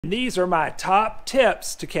These are my top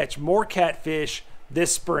tips to catch more catfish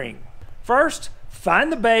this spring. First,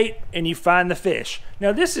 find the bait and you find the fish.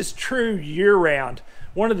 Now this is true year-round.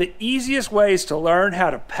 One of the easiest ways to learn how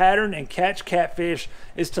to pattern and catch catfish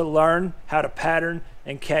is to learn how to pattern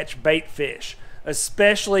and catch bait fish,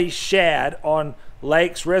 especially shad on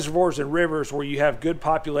lakes, reservoirs, and rivers where you have good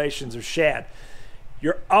populations of shad.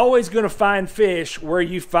 You're always going to find fish where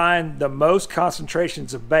you find the most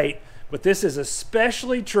concentrations of bait, but this is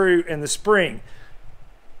especially true in the spring.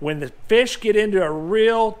 When the fish get into a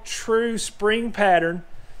real true spring pattern,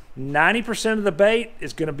 90% of the bait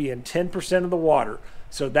is going to be in 10% of the water.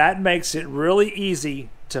 So that makes it really easy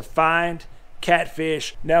to find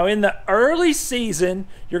catfish. Now in the early season,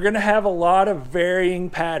 you're going to have a lot of varying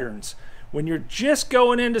patterns. When you're just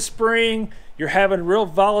going into spring, you're having real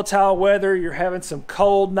volatile weather, you're having some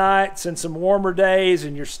cold nights and some warmer days,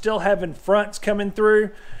 and you're still having fronts coming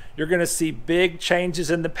through, you're going to see big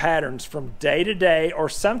changes in the patterns from day to day, or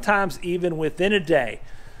sometimes even within a day.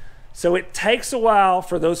 So it takes a while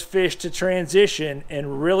for those fish to transition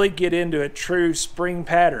and really get into a true spring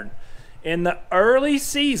pattern. In the early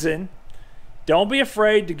season, don't be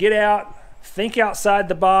afraid to get out, think outside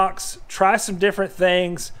the box, try some different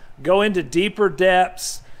things, go into deeper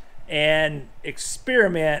depths, and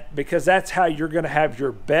experiment, because that's how you're going to have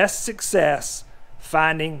your best success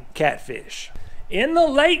finding catfish. In the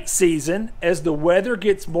late season, as the weather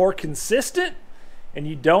gets more consistent and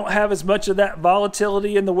you don't have as much of that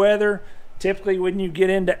volatility in the weather, typically when you get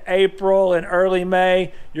into April and early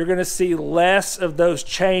May, you're going to see less of those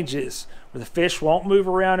changes where the fish won't move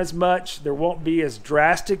around as much. There won't be as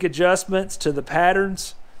drastic adjustments to the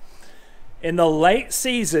patterns. In the late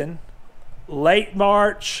season, late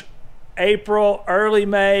March, April, early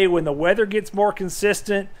May, when the weather gets more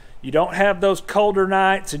consistent, you don't have those colder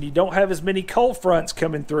nights and you don't have as many cold fronts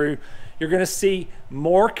coming through, you're going to see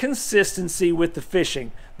more consistency with the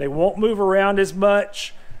fishing. They won't move around as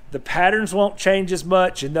much, the patterns won't change as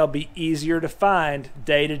much, and they'll be easier to find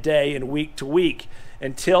day to day and week to week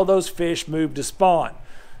until those fish move to spawn.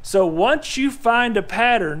 So once you find a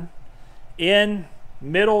pattern in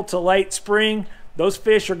middle to late spring, those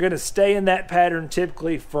fish are going to stay in that pattern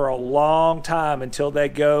typically for a long time until they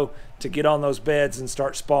go to get on those beds and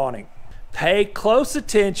start spawning. Pay close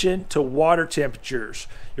attention to water temperatures.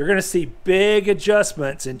 You're going to see big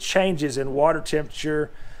adjustments and changes in water temperature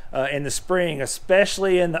in the spring,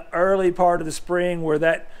 especially in the early part of the spring where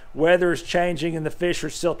that weather is changing and the fish are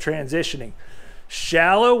still transitioning.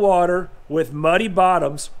 Shallow water with muddy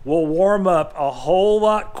bottoms will warm up a whole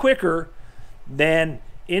lot quicker than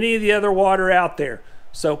any of the other water out there.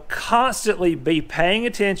 So constantly be paying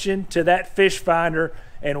attention to that fish finder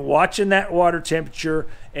and watching that water temperature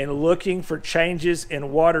and looking for changes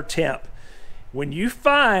in water temp. When you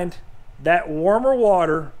find that warmer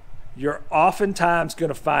water, you're oftentimes going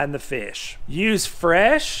to find the fish. Use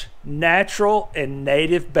fresh, natural, and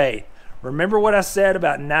native bait. Remember what I said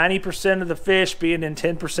about 90% of the fish being in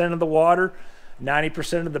 10% of the water,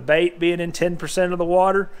 90% of the bait being in 10% of the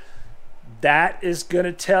water? That is going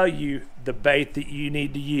to tell you the bait that you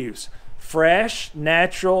need to use. Fresh,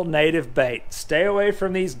 natural, native bait. Stay away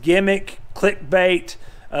from these gimmick, clickbait,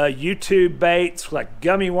 YouTube baits like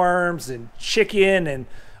gummy worms and chicken and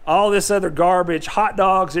all this other garbage, hot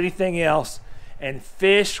dogs, anything else, and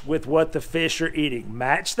fish with what the fish are eating.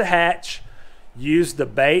 Match the hatch, use the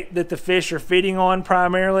bait that the fish are feeding on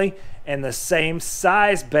primarily, and the same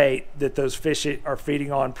size bait that those fish are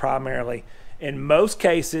feeding on primarily. In most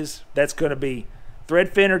cases, that's going to be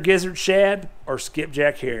threadfin or gizzard shad or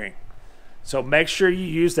skipjack herring. So make sure you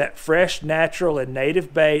use that fresh, natural, and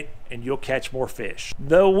native bait and you'll catch more fish.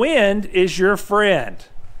 The wind is your friend.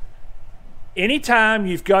 Anytime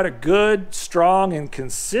you've got a good, strong, and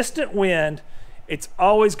consistent wind, it's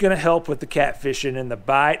always going to help with the catfishing and the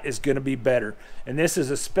bite is going to be better. And this is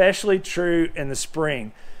especially true in the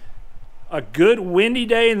spring. A good windy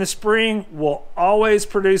day in the spring will always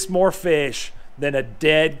produce more fish than a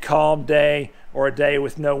dead calm day or a day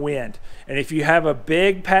with no wind. And if you have a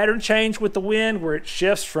big pattern change with the wind where it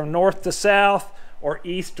shifts from north to south or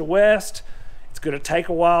east to west, it's going to take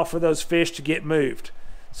a while for those fish to get moved.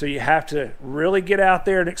 So you have to really get out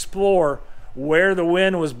there and explore where the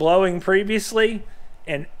wind was blowing previously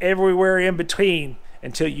and everywhere in between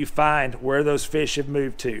until you find where those fish have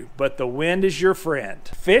moved to. But the wind is your friend.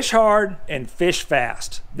 Fish hard and fish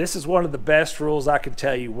fast. This is one of the best rules I can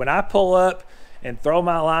tell you. When I pull up and throw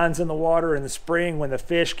my lines in the water in the spring, when the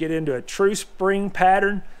fish get into a true spring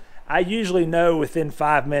pattern, I usually know within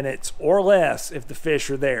 5 minutes or less if the fish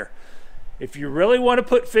are there. If you really want to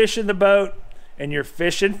put fish in the boat and you're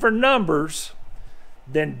fishing for numbers,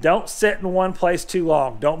 then don't sit in one place too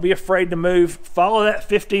long. Don't be afraid to move. Follow that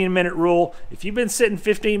 15-minute rule. If you've been sitting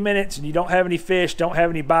 15 minutes and you don't have any fish, don't have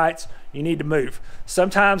any bites, you need to move.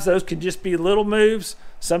 Sometimes those can just be little moves.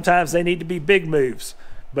 Sometimes they need to be big moves.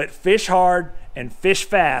 But fish hard and fish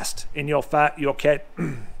fast, and you'll catch.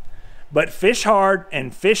 But fish hard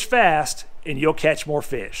and fish fast, and you'll catch more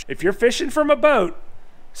fish. If you're fishing from a boat,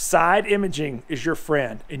 side imaging is your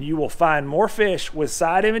friend, and you will find more fish with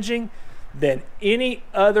side imaging than any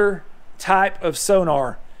other type of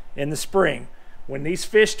sonar in the spring. When these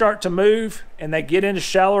fish start to move and they get into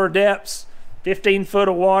shallower depths, 15 foot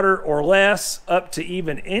of water or less, up to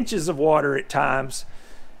even inches of water at times,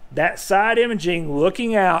 that side imaging,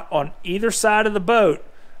 looking out on either side of the boat,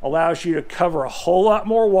 allows you to cover a whole lot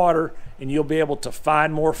more water, and you'll be able to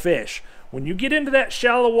find more fish. When you get into that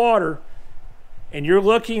shallow water and you're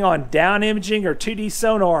looking on down imaging or 2D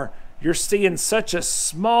sonar, you're seeing such a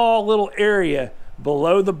small little area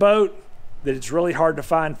below the boat that it's really hard to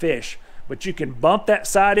find fish. But you can bump that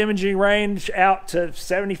side imaging range out to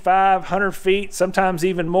 75, 100 feet, sometimes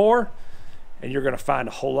even more, and you're going to find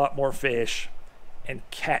a whole lot more fish and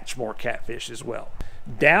catch more catfish as well.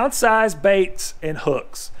 Downsize baits and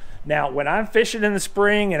hooks. Now, when I'm fishing in the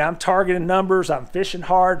spring and I'm targeting numbers, I'm fishing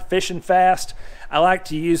hard, fishing fast, I like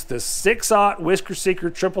to use the 6/0 Whisker Seeker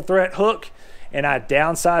triple threat hook, and I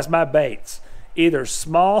downsize my baits. Either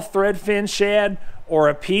small thread fin shad or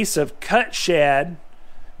a piece of cut shad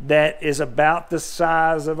that is about the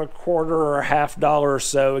size of a quarter or a $half or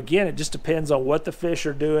so. Again, it just depends on what the fish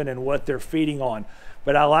are doing and what they're feeding on.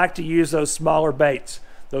 But I like to use those smaller baits.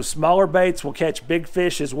 Those smaller baits will catch big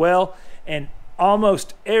fish as well, and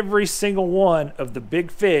almost every single one of the big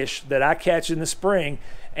fish that I catch in the spring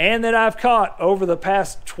and that I've caught over the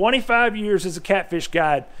past 25 years as a catfish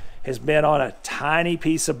guide has been on a tiny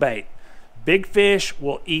piece of bait. Big fish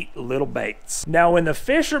will eat little baits. Now, when the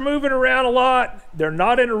fish are moving around a lot, they're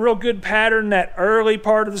not in a real good pattern that early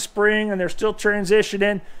part of the spring and they're still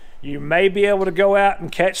transitioning, you may be able to go out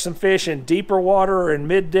and catch some fish in deeper water or in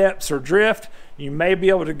mid depths or drift. You may be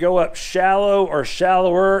able to go up shallow or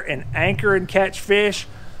shallower and anchor and catch fish.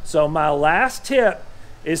 So my last tip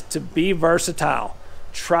is to be versatile.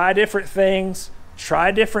 Try different things,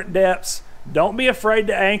 try different depths. Don't be afraid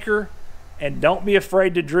to anchor, and don't be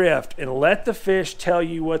afraid to drift, and let the fish tell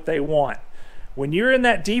you what they want. When you're in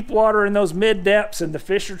that deep water in those mid depths and the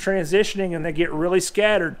fish are transitioning and they get really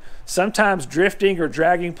scattered, sometimes drifting or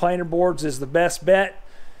dragging planer boards is the best bet.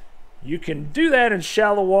 You can do that in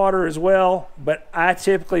shallow water as well, but I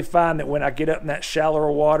typically find that when I get up in that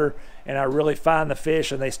shallower water and I really find the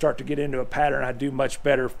fish and they start to get into a pattern, I do much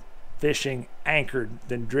better fishing anchored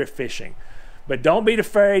than drift fishing. But don't be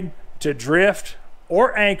afraid to drift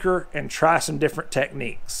or anchor and try some different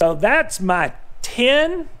techniques. So that's my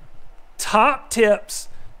 10 top tips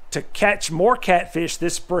to catch more catfish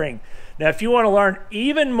this spring. Now, if you want to learn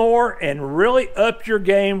even more and really up your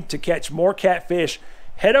game to catch more catfish,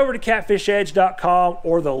 head over to catfishedge.com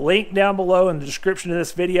or the link down below in the description of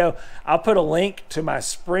this video. I'll put a link to my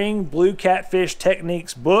Spring Blue Catfish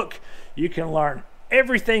Techniques book. You can learn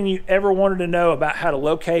everything you ever wanted to know about how to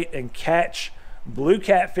locate and catch blue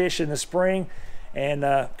catfish in the spring, and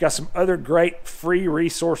got some other great free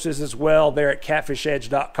resources as well there at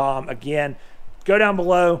catfishedge.com. Again, go down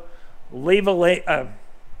below, leave a link,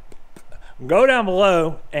 go down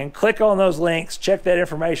below and click on those links, check that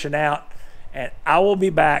information out, and I will be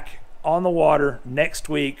back on the water next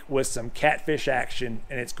week with some catfish action,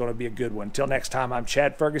 and it's going to be a good one. Until next time, I'm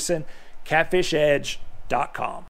Chad Ferguson, catfishedge.com.